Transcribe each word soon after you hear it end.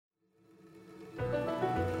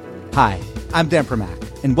Hi, I'm Dan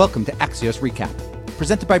Primack, and welcome to Axios Recap,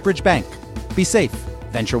 presented by Bridge Bank. Be safe,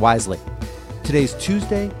 venture wisely. Today's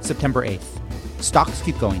Tuesday, September 8th. Stocks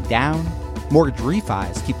keep going down, mortgage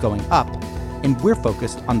refis keep going up, and we're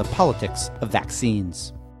focused on the politics of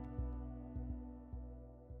vaccines.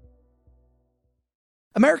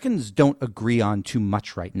 Americans don't agree on too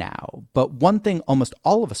much right now, but one thing almost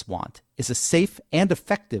all of us want is a safe and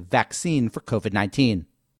effective vaccine for COVID-19.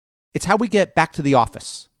 It's how we get back to the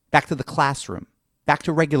office, back to the classroom, back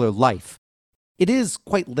to regular life. It is,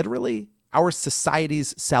 quite literally, our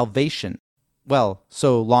society's salvation. Well,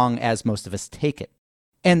 so long as most of us take it.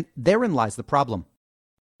 And therein lies the problem.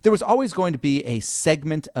 There was always going to be a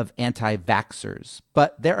segment of anti-vaxxers,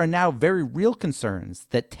 but there are now very real concerns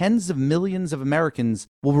that tens of millions of Americans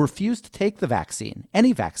will refuse to take the vaccine,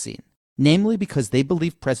 any vaccine, namely because they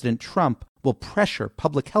believe President Trump will pressure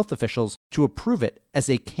public health officials to approve it as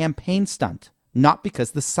a campaign stunt, not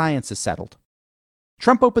because the science is settled.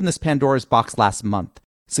 Trump opened this Pandora's box last month,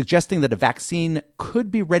 suggesting that a vaccine could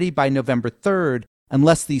be ready by November 3rd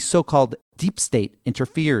unless the so-called deep state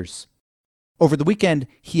interferes. Over the weekend,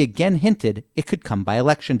 he again hinted it could come by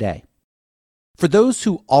Election Day. For those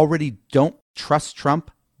who already don't trust Trump,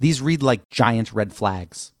 these read like giant red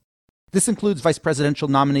flags. This includes Vice Presidential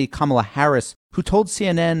nominee Kamala Harris, who told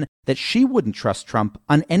CNN that she wouldn't trust Trump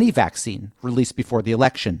on any vaccine released before the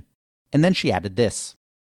election. And then she added this.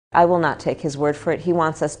 I will not take his word for it. He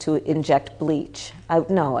wants us to inject bleach.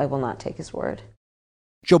 No, I will not take his word.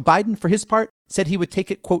 Joe Biden, for his part, said he would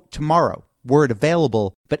take it, quote, tomorrow, were it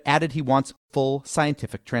available, but added he wants full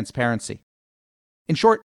scientific transparency. In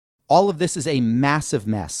short, all of this is a massive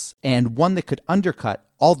mess, and one that could undercut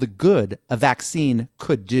all the good a vaccine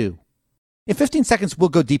could do. In 15 seconds, we'll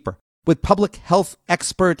go deeper with public health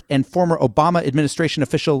expert and former Obama administration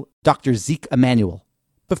official Dr. Zeke Emanuel.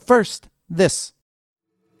 But first, this.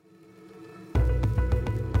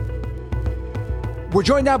 We're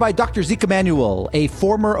joined now by Dr. Zeke Emanuel, a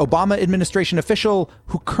former Obama administration official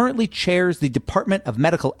who currently chairs the Department of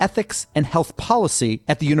Medical Ethics and Health Policy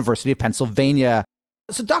at the University of Pennsylvania.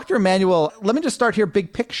 So, Dr. Emanuel, let me just start here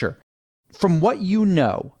big picture. From what you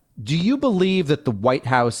know, do you believe that the White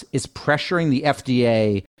House is pressuring the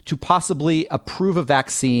FDA to possibly approve a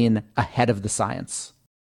vaccine ahead of the science?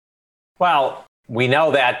 Well, we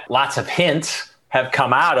know that lots of hints have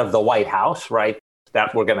come out of the White House, right?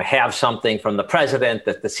 That we're going to have something from the president,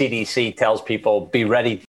 that the CDC tells people, be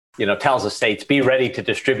ready, tells the states, be ready to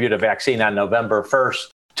distribute a vaccine on November 1st,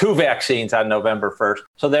 2 vaccines on November 1st.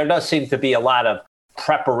 So there does seem to be a lot of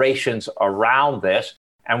preparations around this.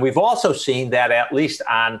 And we've also seen that at least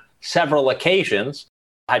on several occasions,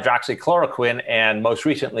 hydroxychloroquine and most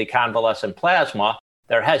recently convalescent plasma,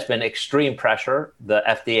 there has been extreme pressure. The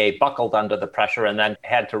FDA buckled under the pressure and then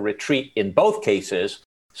had to retreat in both cases.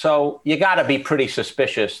 So you got to be pretty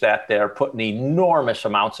suspicious that they're putting enormous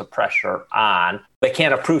amounts of pressure on. They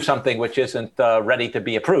can't approve something which isn't ready to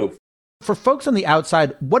be approved. For folks on the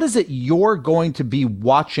outside, what is it you're going to be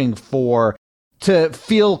watching for to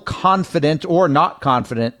feel confident or not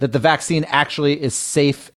confident that the vaccine actually is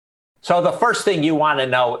safe? So the first thing you want to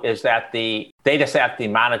know is that the Data Safety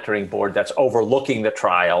Monitoring Board that's overlooking the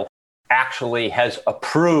trial actually has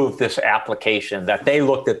approved this application, that they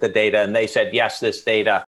looked at the data and they said, yes, this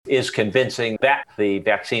data is convincing that the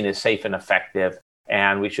vaccine is safe and effective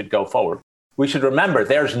and we should go forward. We should remember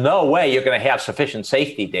there's no way you're going to have sufficient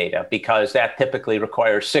safety data because that typically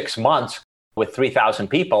requires 6 months with 3,000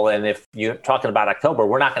 people. And if you're talking about October,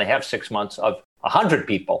 we're not going to have 6 months of 100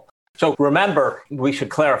 people. So remember, we should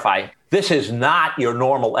clarify, this is not your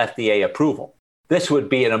normal FDA approval. This would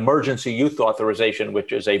be an emergency use authorization,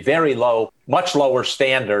 which is a very low, much lower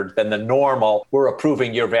standard than the normal. We're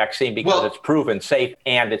approving your vaccine because it's proven safe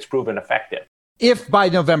and it's proven effective. If by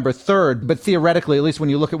November 3rd, but theoretically, at least when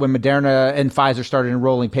you look at when Moderna and Pfizer started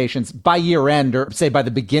enrolling patients, by year end, or say by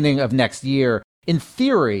the beginning of next year, in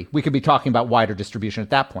theory, we could be talking about wider distribution at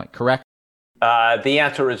that point, correct? The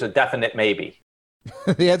answer is a definite maybe.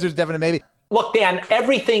 The answer is definite maybe. Look, Dan,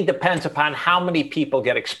 everything depends upon how many people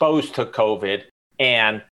get exposed to COVID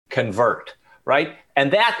and convert, right?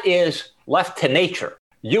 And that is left to nature.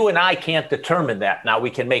 You and I can't determine that. Now,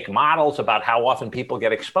 we can make models about how often people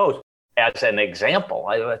get exposed. As an example,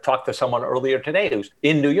 I talked to someone earlier today who's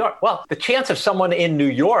in New York. Well, the chance of someone in New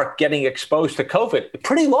York getting exposed to COVID is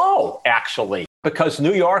pretty low, actually, because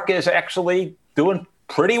New York is actually doing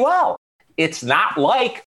pretty well. It's not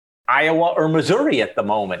like Iowa or Missouri at the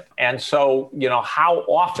moment. And so, how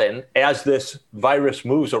often, as this virus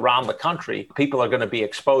moves around the country, people are going to be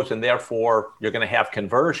exposed and therefore you're going to have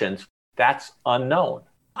conversions, that's unknown.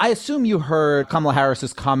 I assume you heard Kamala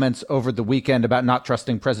Harris's comments over the weekend about not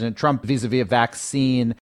trusting President Trump vis-a-vis a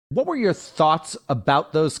vaccine. What were your thoughts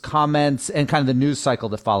about those comments and kind of the news cycle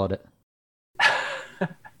that followed it?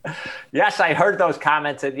 Yes, I heard those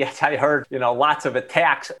comments, and yes, I heard, lots of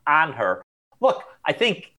attacks on her. Look, I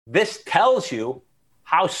think this tells you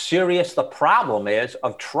how serious the problem is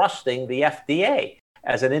of trusting the FDA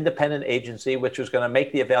as an independent agency, which was going to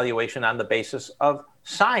make the evaluation on the basis of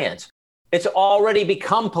science. It's already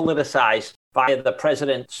become politicized by the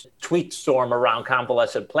president's tweet storm around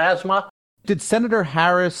convalescent plasma. Did Senator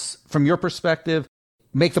Harris, from your perspective,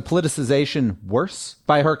 make the politicization worse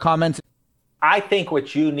by her comments? I think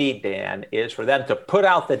what you need, Dan, is for them to put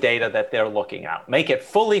out the data that they're looking at, make it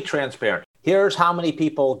fully transparent. Here's how many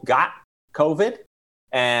people got COVID,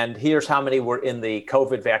 and here's how many were in the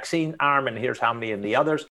COVID vaccine arm, and here's how many in the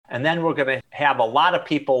others. And then we're going to have a lot of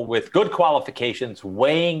people with good qualifications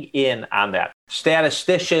weighing in on that.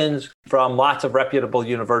 Statisticians from lots of reputable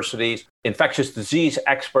universities, infectious disease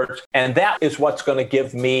experts. And that is what's going to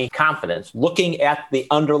give me confidence, looking at the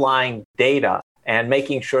underlying data and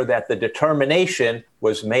making sure that the determination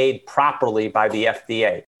was made properly by the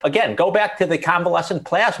FDA. Again, go back to the convalescent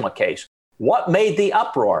plasma case. What made the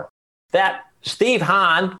uproar? That Steve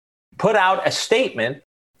Hahn put out a statement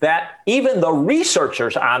that even the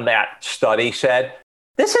researchers on that study said,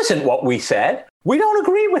 this isn't what we said. We don't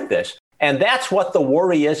agree with this. And that's what the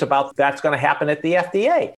worry is about that's going to happen at the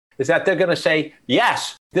FDA, is that they're going to say,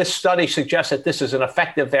 yes, this study suggests that this is an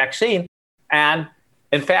effective vaccine. And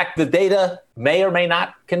in fact, the data may or may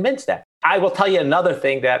not convince that. I will tell you another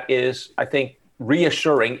thing that is, I think,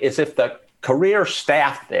 reassuring is if the career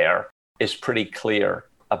staff there is pretty clear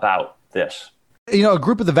about this. A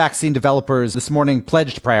group of the vaccine developers this morning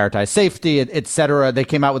pledged to prioritize safety, et cetera. They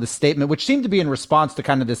came out with a statement which seemed to be in response to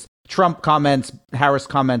kind of this Trump comments, Harris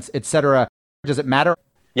comments, et cetera. Does it matter?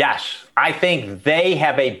 Yes. I think they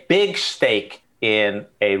have a big stake in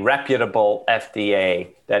a reputable FDA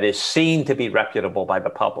that is seen to be reputable by the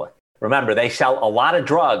public. Remember, they sell a lot of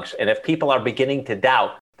drugs, and if people are beginning to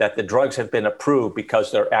doubt that the drugs have been approved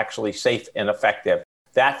because they're actually safe and effective,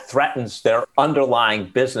 that threatens their underlying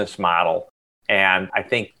business model. And I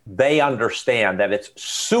think they understand that it's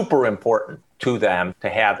super important to them to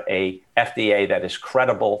have a FDA that is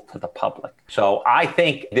credible to the public. So I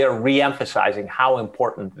think they're reemphasizing how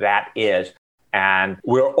important that is. And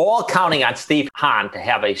we're all counting on Steve Hahn to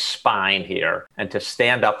have a spine here and to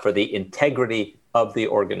stand up for the integrity of the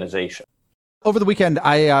organization. Over the weekend,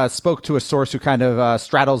 I spoke to a source who kind of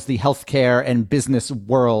straddles the healthcare and business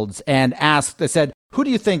worlds and asked, I said, who do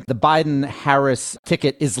you think the Biden-Harris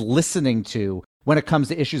ticket is listening to when it comes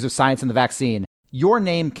to issues of science and the vaccine? Your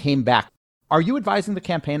name came back. Are you advising the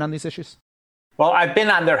campaign on these issues? Well, I've been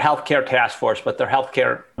on their healthcare task force, but their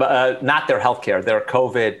healthcare, not their healthcare, their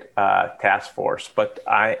COVID task force. But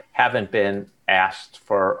I haven't been asked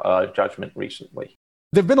for a judgment recently.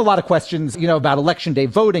 There have been a lot of questions, about Election Day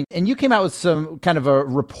voting, and you came out with some kind of a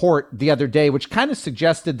report the other day, which kind of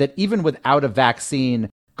suggested that even without a vaccine,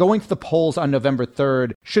 going to the polls on November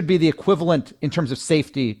 3rd should be the equivalent in terms of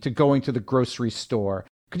safety to going to the grocery store.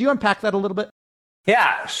 Could you unpack that a little bit?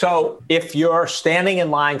 Yeah. So if you're standing in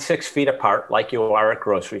line 6 feet apart, like you are at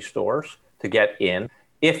grocery stores to get in,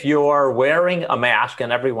 if you're wearing a mask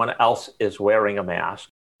and everyone else is wearing a mask,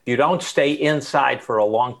 you don't stay inside for a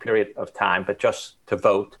long period of time, but just to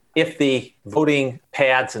vote. If the voting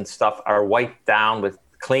pads and stuff are wiped down with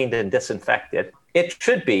cleaned and disinfected, it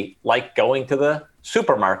should be like going to the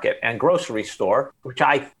supermarket and grocery store, which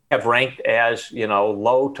I have ranked as,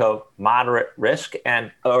 low to moderate risk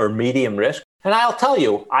or medium risk. And I'll tell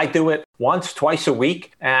you, I do it once, twice a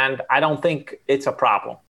week, and I don't think it's a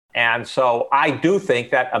problem. And so I do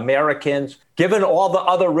think that Americans, given all the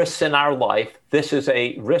other risks in our life, this is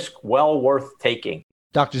a risk well worth taking.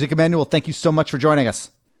 Dr. Zeke Emanuel, thank you so much for joining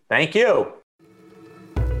us. Thank you.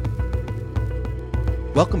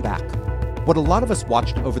 Welcome back. What a lot of us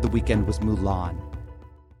watched over the weekend was Mulan,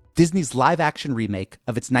 Disney's live-action remake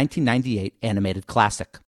of its 1998 animated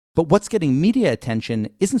classic. But what's getting media attention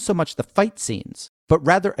isn't so much the fight scenes, but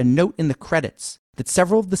rather a note in the credits that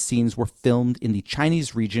several of the scenes were filmed in the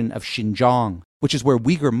Chinese region of Xinjiang, which is where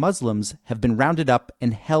Uyghur Muslims have been rounded up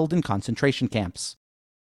and held in concentration camps.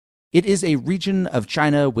 It is a region of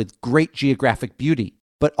China with great geographic beauty,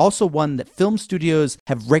 but also one that film studios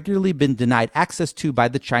have regularly been denied access to by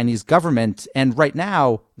the Chinese government, and right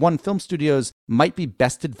now, one film studios might be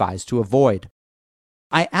best advised to avoid.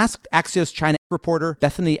 I asked Axios China reporter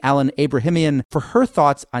Bethany Allen Abrahamian for her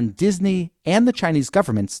thoughts on Disney and the Chinese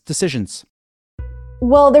government's decisions.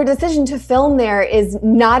 Well, their decision to film there is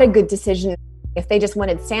not a good decision. If they just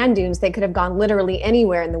wanted sand dunes, they could have gone literally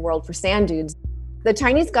anywhere in the world for sand dunes. The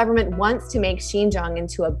Chinese government wants to make Xinjiang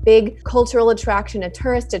into a big cultural attraction, a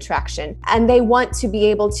tourist attraction, and they want to be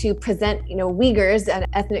able to present, Uyghurs, an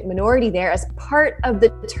ethnic minority there, as part of the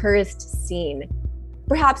tourist scene.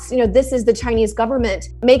 Perhaps, this is the Chinese government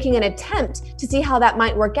making an attempt to see how that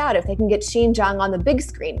might work out if they can get Xinjiang on the big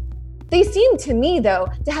screen. They seem to me, though,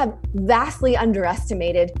 to have vastly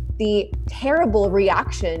underestimated the terrible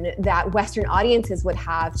reaction that Western audiences would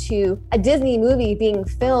have to a Disney movie being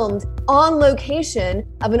filmed on location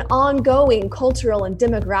of an ongoing cultural and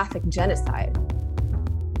demographic genocide.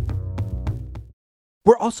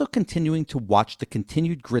 We're also continuing to watch the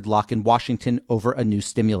continued gridlock in Washington over a new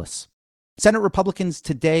stimulus. Senate Republicans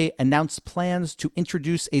today announced plans to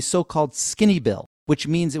introduce a so-called skinny bill, which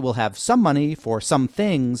means it will have some money for some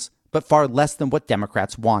things, but far less than what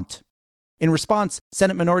Democrats want. In response,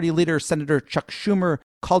 Senate Minority Leader Senator Chuck Schumer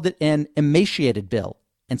called it an emaciated bill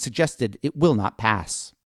and suggested it will not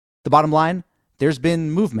pass. The bottom line, there's been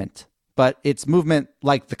movement, but it's movement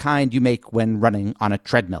like the kind you make when running on a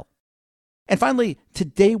treadmill. And finally,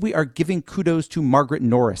 today we are giving kudos to Margaret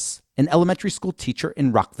Norris, an elementary school teacher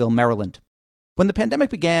in Rockville, Maryland. When the pandemic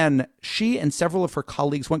began, she and several of her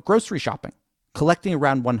colleagues went grocery shopping, collecting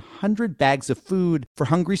around 100 bags of food for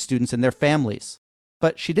hungry students and their families.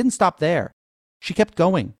 But she didn't stop there. She kept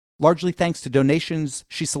going, largely thanks to donations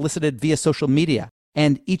she solicited via social media.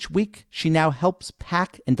 And each week, she now helps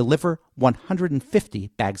pack and deliver 150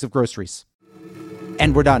 bags of groceries.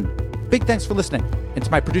 And we're done. Big thanks for listening. And to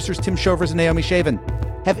my producers, Tim Shovers and Naomi Shavin.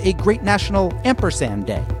 Have a great National Ampersand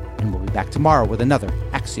Day. And we'll be back tomorrow with another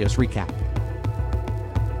Axios Recap.